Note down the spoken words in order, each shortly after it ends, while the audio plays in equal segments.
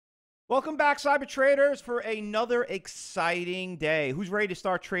Welcome back, Cyber Traders, for another exciting day. Who's ready to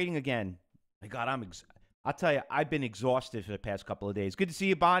start trading again? My God, I'll tell you, I've been exhausted for the past couple of days. Good to see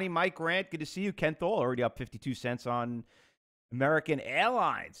you, Bonnie. Mike Grant, good to see you. Ken Thal, already up 52 cents on American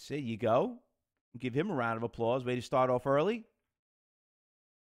Airlines. There you go. Give him a round of applause. Way to start off early.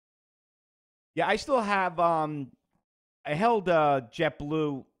 Yeah, I still have, I held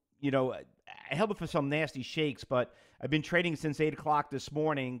JetBlue, I held it for some nasty shakes, but I've been trading since 8 o'clock this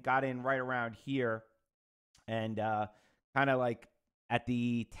morning, got in right around here, and kind of like at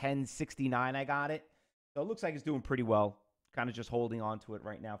the 1069 I got it. So it looks like it's doing pretty well. Kind of just holding on to it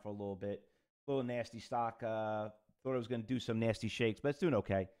right now for a little bit. A little nasty stock. Thought it was going to do some nasty shakes, but it's doing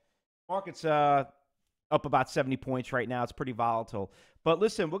okay. Market's up about 70 points right now. It's pretty volatile. But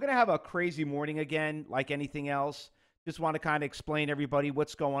listen, we're going to have a crazy morning again, like anything else. Just want to kind of explain everybody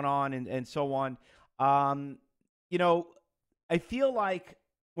what's going on and so on. I feel like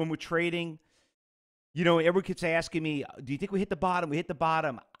when we're trading, everyone keeps asking me, do you think we hit the bottom? We hit the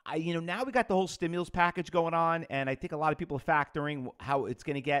bottom. Now we got the whole stimulus package going on, and I think a lot of people are factoring how it's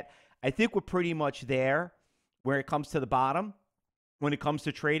going to get. I think we're pretty much there where it comes to the bottom when it comes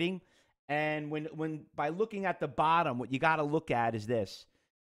to trading. And when by looking at the bottom, what you got to look at is this.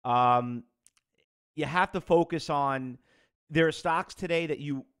 You have to focus on, there are stocks today that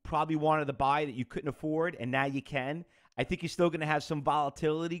you probably wanted to buy that you couldn't afford, and now you can. I think you're still going to have some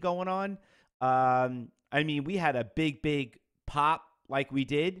volatility going on. We had a big pop like we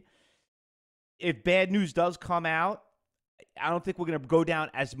did. If bad news does come out, I don't think we're going to go down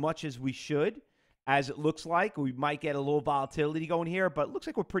as much as we should, as it looks like. We might get a little volatility going here, but it looks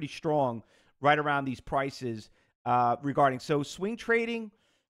like we're pretty strong right around these prices regarding. So swing trading,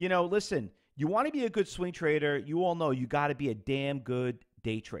 listen, you want to be a good swing trader, you all know you got to be a damn good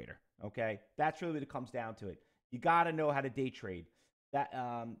day trader, okay? That's really what it comes down to it. You got to know how to day trade.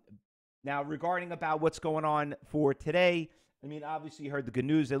 Now, regarding about what's going on for today, obviously you heard the good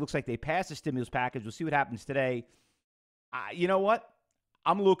news. It looks like they passed the stimulus package. We'll see what happens today. You know what?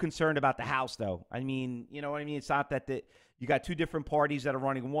 I'm a little concerned about the House, though. You know what I mean? It's not that you got two different parties that are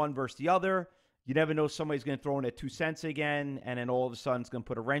running one versus the other. You never know, somebody's going to throw in at 2 cents again, and then all of a sudden it's going to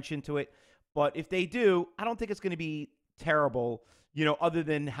put a wrench into it. But if they do, I don't think it's going to be terrible, other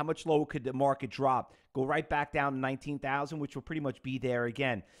than how much lower could the market drop. Go right back down to 19,000, which will pretty much be there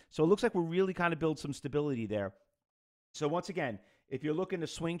again. So it looks like we're really kind of build some stability there. So once again, if you're looking to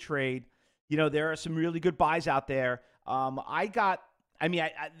swing trade, there are some really good buys out there. Some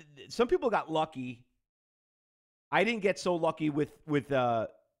people got lucky. I didn't get so lucky with BA.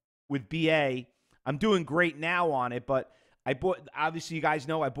 I'm doing great now on it, but I bought, obviously you guys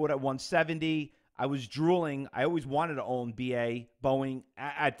know I bought at 170. I was drooling. I always wanted to own BA, Boeing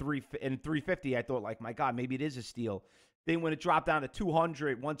at 350. I thought, like, my God, maybe it is a steal. Then when it dropped down to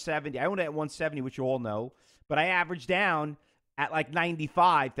 200, 170, I owned it at 170, which you all know, but I averaged down at like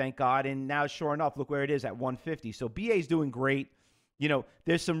 95, thank God, and now sure enough, look where it is at 150. So BA is doing great.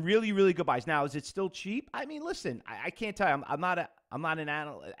 There's some really, really good buys. Now, is it still cheap? Listen, I can't tell you. I'm not an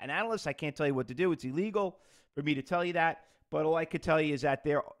analyst. I can't tell you what to do. It's illegal for me to tell you that. But all I could tell you is that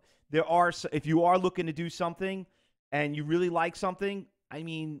there are, if you are looking to do something and you really like something,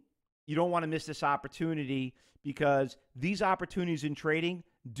 you don't want to miss this opportunity, because these opportunities in trading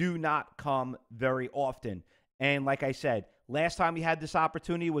do not come very often. And like I said, last time we had this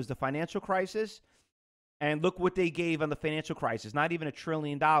opportunity was the financial crisis. And look what they gave on the financial crisis, not even $1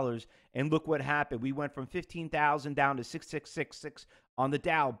 trillion. And look what happened. We went from 15,000 down to 6,666 on the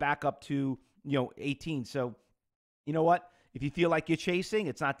DAL, back up to 18. So you know what? If you feel like you're chasing,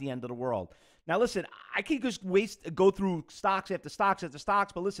 it's not the end of the world. Now, listen, I could just go through stocks after stocks after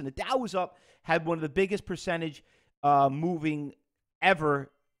stocks, but listen, the Dow was up, had one of the biggest percentage moving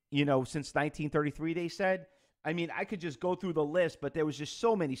ever, since 1933, they said. I could just go through the list, but there was just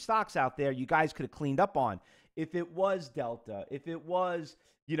so many stocks out there you guys could have cleaned up on. If it was Delta, if it was,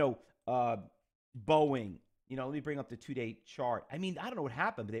 Boeing, let me bring up the 2-day chart. I don't know what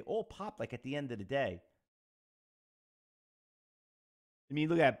happened, but they all popped like at the end of the day.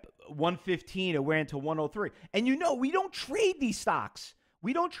 Look at 115, it went to 103. And we don't trade these stocks.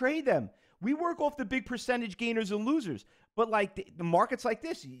 We don't trade them. We work off the big percentage gainers and losers. But like the markets like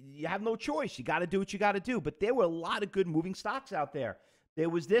this, you have no choice. You got to do what you got to do. But there were a lot of good moving stocks out there. There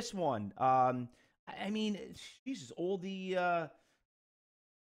was this one. Jesus, all the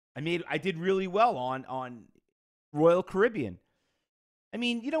I did really well on Royal Caribbean.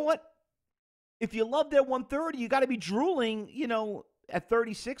 You know what? If you love their 130, you got to be drooling, at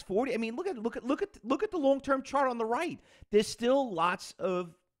 36.40. Look at the long-term chart on the right. There's still lots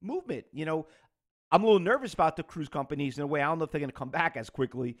of movement. I'm a little nervous about the cruise companies in a way. I don't know if they're going to come back as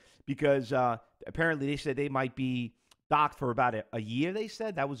quickly because apparently they said they might be docked for about a year, they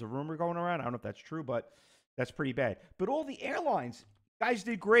said. That was a rumor going around. I don't know if that's true, but that's pretty bad. But all the airlines, guys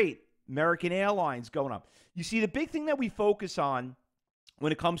did great. American Airlines going up. You see, the big thing that we focus on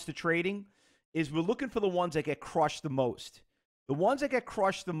when it comes to trading is we're looking for the ones that get crushed the most. The ones that get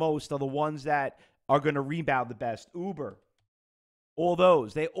crushed the most are the ones that are going to rebound the best. Uber, all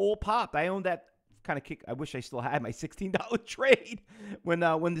those, they all popped. I owned that kind of kick. I wish I still had my $16 trade when the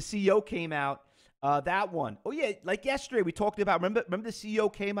CEO came out. That one. Oh yeah, like yesterday we talked about. Remember the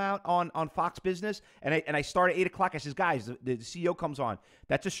CEO came out on Fox Business, and I started at 8 o'clock. I says, guys, the CEO comes on.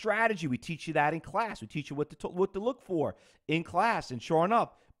 That's a strategy. We teach you that in class. We teach you what to look for in class. And sure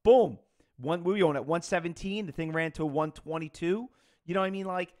enough, boom, we own at 117. The thing ran to 122. You know what I mean?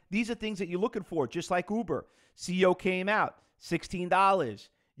 Like, these are things that you're looking for. Just like Uber, CEO came out, $16.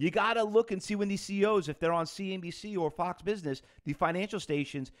 You got to look and see when these CEOs, if they're on CNBC or Fox Business, the financial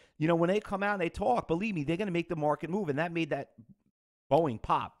stations, you know, when they come out and they talk, believe me, they're going to make the market move. And that made that Boeing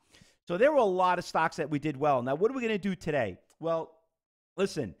pop. So there were a lot of stocks that we did well. Now, what are we going to do today? Well,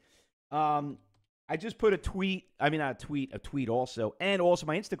 listen, I just put a tweet. I mean, not a tweet also, and also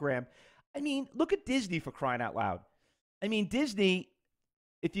my Instagram. I mean, look at Disney, for crying out loud. I mean, Disney,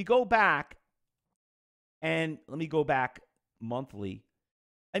 if you go back, and let me go back monthly.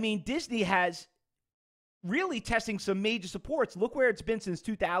 I mean, Disney has really testing some major supports. Look where it's been since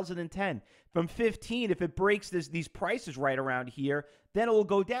 2010. From 15, if it breaks these prices right around here, then it will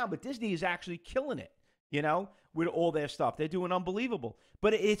go down. But Disney is actually killing it, you know, with all their stuff. They're doing unbelievable.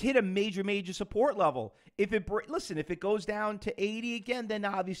 But it hit a major support level. If it goes down to 80 again, then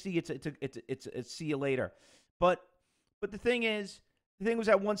obviously it's see you later. But the thing was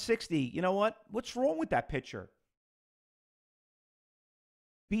at 160. You know what? What's wrong with that picture?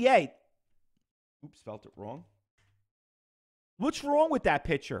 BA. Oops, spelled it wrong. What's wrong with that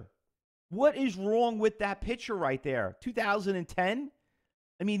picture? What is wrong with that picture right there? 2010?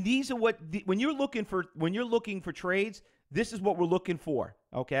 I mean, these are when you're looking for trades, this is what we're looking for,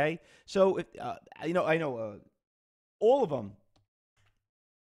 okay? So if I know all of them.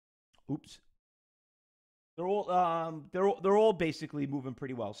 Oops. They're all basically moving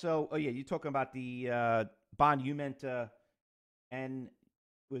pretty well. So, oh yeah, you're talking about the bond. You meant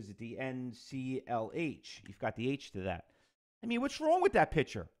was it the NCLH? You've got the H to that. I mean, what's wrong with that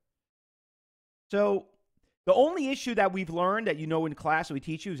picture? So the only issue that we've learned that in class that we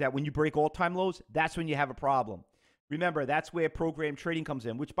teach you is that when you break all-time lows, that's when you have a problem. Remember, that's where program trading comes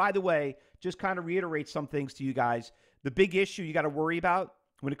in, which, by the way, just kind of reiterates some things to you guys. The big issue you got to worry about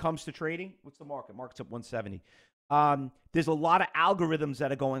when it comes to trading, what's the market? Market's up 170. There's a lot of algorithms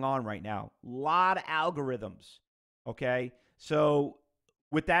that are going on right now. A lot of algorithms, okay? So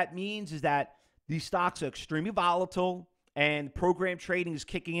what that means is that these stocks are extremely volatile and program trading is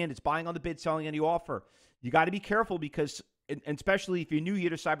kicking in. It's buying on the bid, selling on the offer. You got to be careful because, and especially if you're new here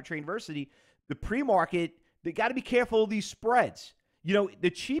to Cyber Trade University, the pre-market, they got to be careful of these spreads. You know, the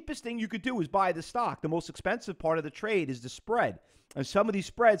cheapest thing you could do is buy the stock. The most expensive part of the trade is the spread. And some of these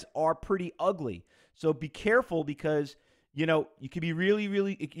spreads are pretty ugly. So be careful because, you could be really,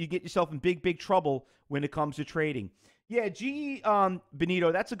 you get yourself in big trouble when it comes to trading. Yeah, GE,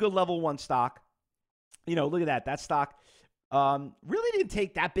 Benito, that's a good level 1 stock. Look at that. That stock really didn't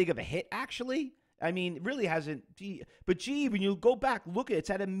take that big of a hit, actually. I mean, it really hasn't. But GE, when you go back, look at it, it's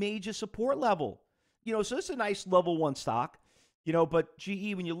at a major support level. So it's a nice level 1 stock. But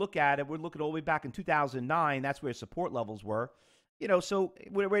GE, when you look at it, we're looking all the way back in 2009. That's where support levels were. So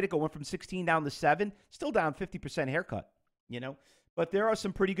where'd it go? Went from 16 down to 7, still down 50% haircut, But there are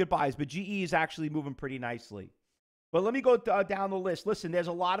some pretty good buys. But GE is actually moving pretty nicely. But let me go down the list. Listen, there's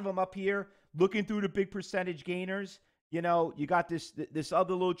a lot of them up here. Looking through the big percentage gainers, you got this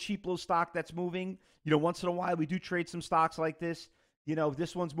other little cheap little stock that's moving. Once in a while we do trade some stocks like this.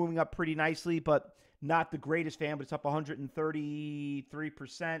 This one's moving up pretty nicely, but not the greatest fan, but it's up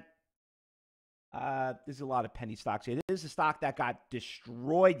 133%. There's a lot of penny stocks here. This is a stock that got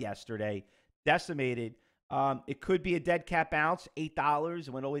destroyed yesterday, decimated. It could be a dead cat bounce, $8. It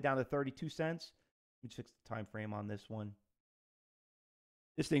went all the way down to 32 cents. Let me fix the time frame on this one.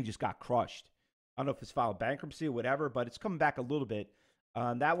 This thing just got crushed. I don't know if it's filed bankruptcy or whatever, but it's coming back a little bit.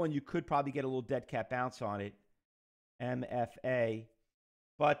 That one, you could probably get a little dead cat bounce on it. MFA.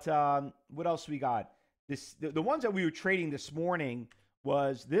 But what else we got? The ones that we were trading this morning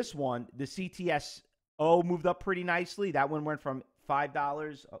was this one. The CTSO moved up pretty nicely. That one went from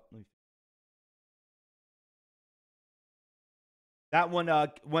 $5. That one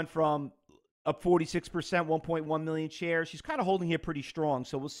went from up 46%, 1.1 million shares. She's kind of holding here pretty strong,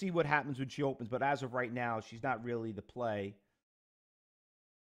 so we'll see what happens when she opens. But as of right now, she's not really the play.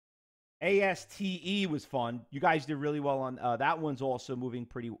 ASTE was fun. You guys did really well on that one's also moving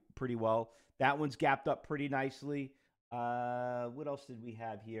pretty well. That one's gapped up pretty nicely. What else did we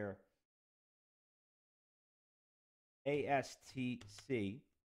have here? ASTC.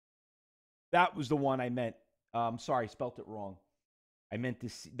 That was the one I meant. Sorry, spelt it wrong. I meant the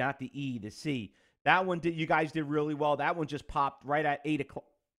C, not the E, the C. That one did. You guys did really well. That one just popped right at 8 o'clock.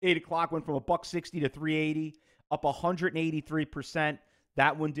 8 o'clock went from $1.60 to 380, up 183%.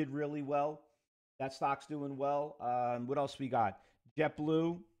 That one did really well. That stock's doing well. What else we got?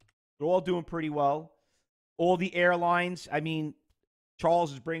 JetBlue. They're all doing pretty well. All the airlines. I mean,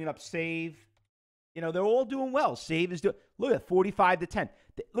 Charles is bringing up Save. You know, they're all doing well. Save is doing. Look at 45 to 10.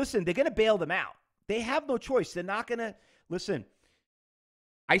 Listen, they're going to bail them out. They have no choice. They're not going to listen.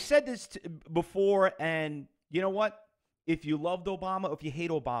 I said this before, and you know what? If you loved Obama or if you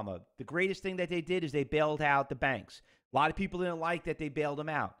hate Obama, the greatest thing that they did is they bailed out the banks. A lot of people didn't like that they bailed them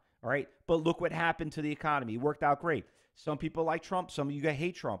out, all right? But look what happened to the economy. It worked out great. Some people like Trump. Some of you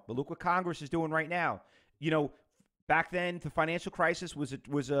hate Trump. But look what Congress is doing right now. You know, back then, the financial crisis was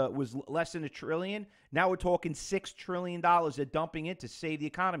less than $1 trillion. Now we're talking $6 trillion they're dumping in to save the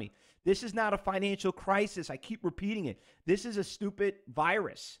economy. This is not a financial crisis. I keep repeating it. This is a stupid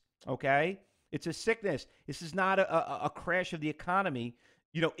virus, okay? It's a sickness. This is not a crash of the economy.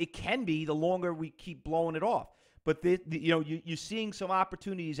 You know, it can be the longer we keep blowing it off. But, you know, you're seeing some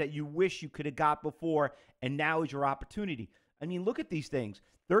opportunities that you wish you could have got before, and now is your opportunity. I mean, look at these things.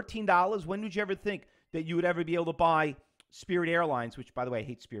 $13. When would you ever think that you would ever be able to buy Spirit Airlines, which, by the way, I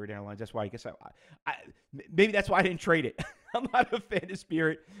hate Spirit Airlines. That's why I guess maybe that's why I didn't trade it. I'm not a fan of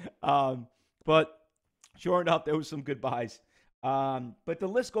Spirit. But sure enough, there was some good buys. But the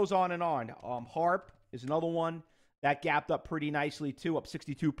list goes on and on. Harp is another one that gapped up pretty nicely, too, up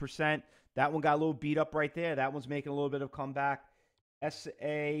 62%. That one got a little beat up right there. That one's making a little bit of comeback.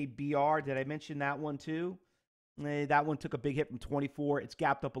 SABR, did I mention that one, too? That one took a big hit from 24. It's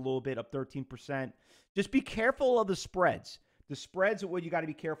gapped up a little bit, up 13%. Just be careful of the spreads. The spreads are what you got to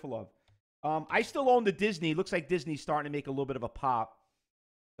be careful of. I still own the Disney. Looks like Disney's starting to make a little bit of a pop.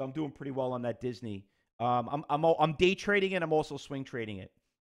 So I'm doing pretty well on that Disney. I'm day trading it. I'm also swing trading it.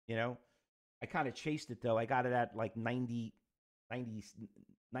 You know, I kind of chased it though. I got it at like 99.60.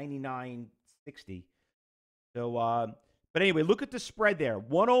 So, but anyway, look at the spread there.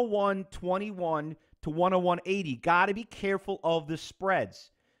 101.21 to 101.80. Got to be careful of the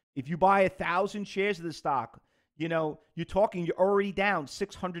spreads. If you buy 1,000 shares of the stock, you know, you're already down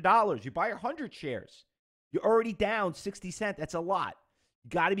 $600. You buy 100 shares, you're already down 60 cents. That's a lot. You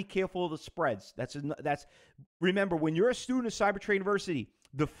got to be careful of the spreads. Remember, when you're a student of Cybertrade University,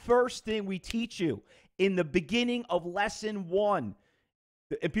 the first thing we teach you in the beginning of lesson 1,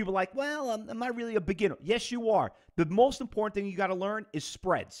 and people are like, well, I'm not really a beginner. Yes, you are. The most important thing you got to learn is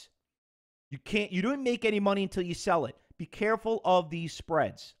spreads. You don't make any money until you sell it. Be careful of these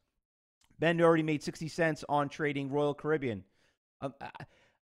spreads. Ben already made 60 cents on trading Royal Caribbean. I'm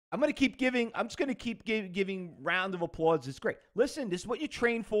going to keep giving. I'm just going to keep giving round of applause. It's great. Listen, this is what you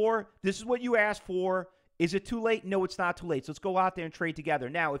train for. This is what you asked for. Is it too late? No, it's not too late. So let's go out there and trade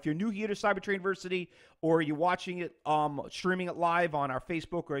together. Now, if you're new here to Cybertrade University, or you're watching it, streaming it live on our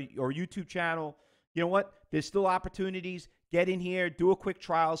Facebook or YouTube channel, you know what? There's still opportunities. Get in here, do a quick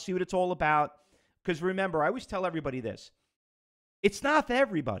trial, see what it's all about. Because remember, I always tell everybody this. It's not for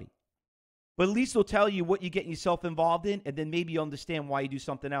everybody. But at least they'll tell you what you're getting yourself involved in, and then maybe you understand why you do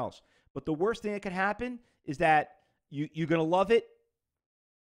something else. But the worst thing that could happen is that you're going to love it,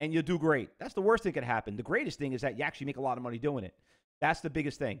 and you'll do great. That's the worst thing that could happen. The greatest thing is that you actually make a lot of money doing it. That's the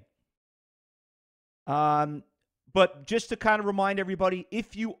biggest thing. But just to kind of remind everybody,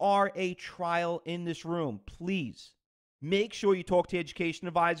 if you are a trial in this room, please make sure you talk to your education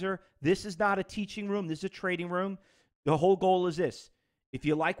advisor. This is not a teaching room. This is a trading room. The whole goal is this. If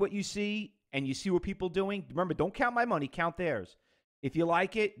you like what you see and you see what people are doing, remember, don't count my money, count theirs. If you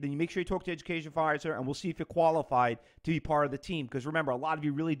like it, then you make sure you talk to your education advisor, and we'll see if you're qualified to be part of the team. Because remember, a lot of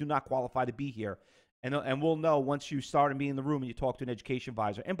you really do not qualify to be here. And we'll know once you start and be in the room and you talk to an education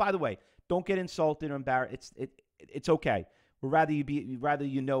advisor. And by the way, don't get insulted or embarrassed. It's okay. We'd rather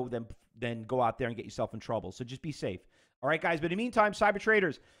you know than go out there and get yourself in trouble. So just be safe. All right, guys. But in the meantime, Cyber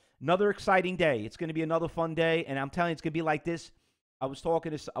Traders, another exciting day. It's going to be another fun day, and I'm telling you, it's going to be like this. I was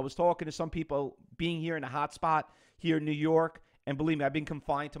talking to some people being here in a hot spot here in New York, and believe me, I've been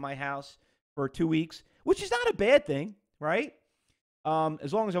confined to my house for 2 weeks, which is not a bad thing, right?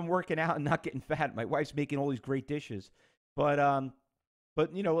 As long as I'm working out and not getting fat. My wife's making all these great dishes, but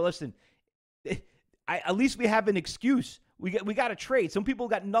you know, listen, At least we have an excuse. We got to trade. Some people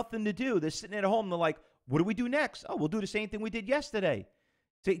got nothing to do. They're sitting at home. They're like, what do we do next? Oh, we'll do the same thing we did yesterday.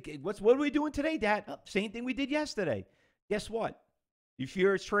 What are we doing today, Dad? Oh, same thing we did yesterday. Guess what? If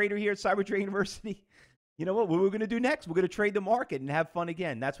you're a trader here at Cyber Trade University, you know what we're going to do next? We're going to trade the market and have fun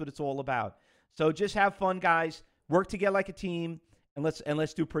again. That's what it's all about. So just have fun, guys. Work together like a team, and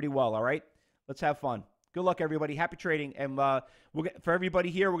let's do pretty well. All right, let's have fun. Good luck, everybody. Happy trading. And for everybody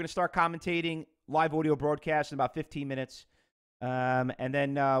here, we're going to start commentating live audio broadcast in about 15 minutes. And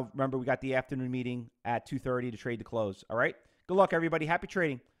then remember, we got the afternoon meeting at 2:30 to trade the close. All right. Good luck, everybody. Happy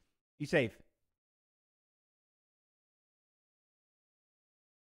trading. Be safe.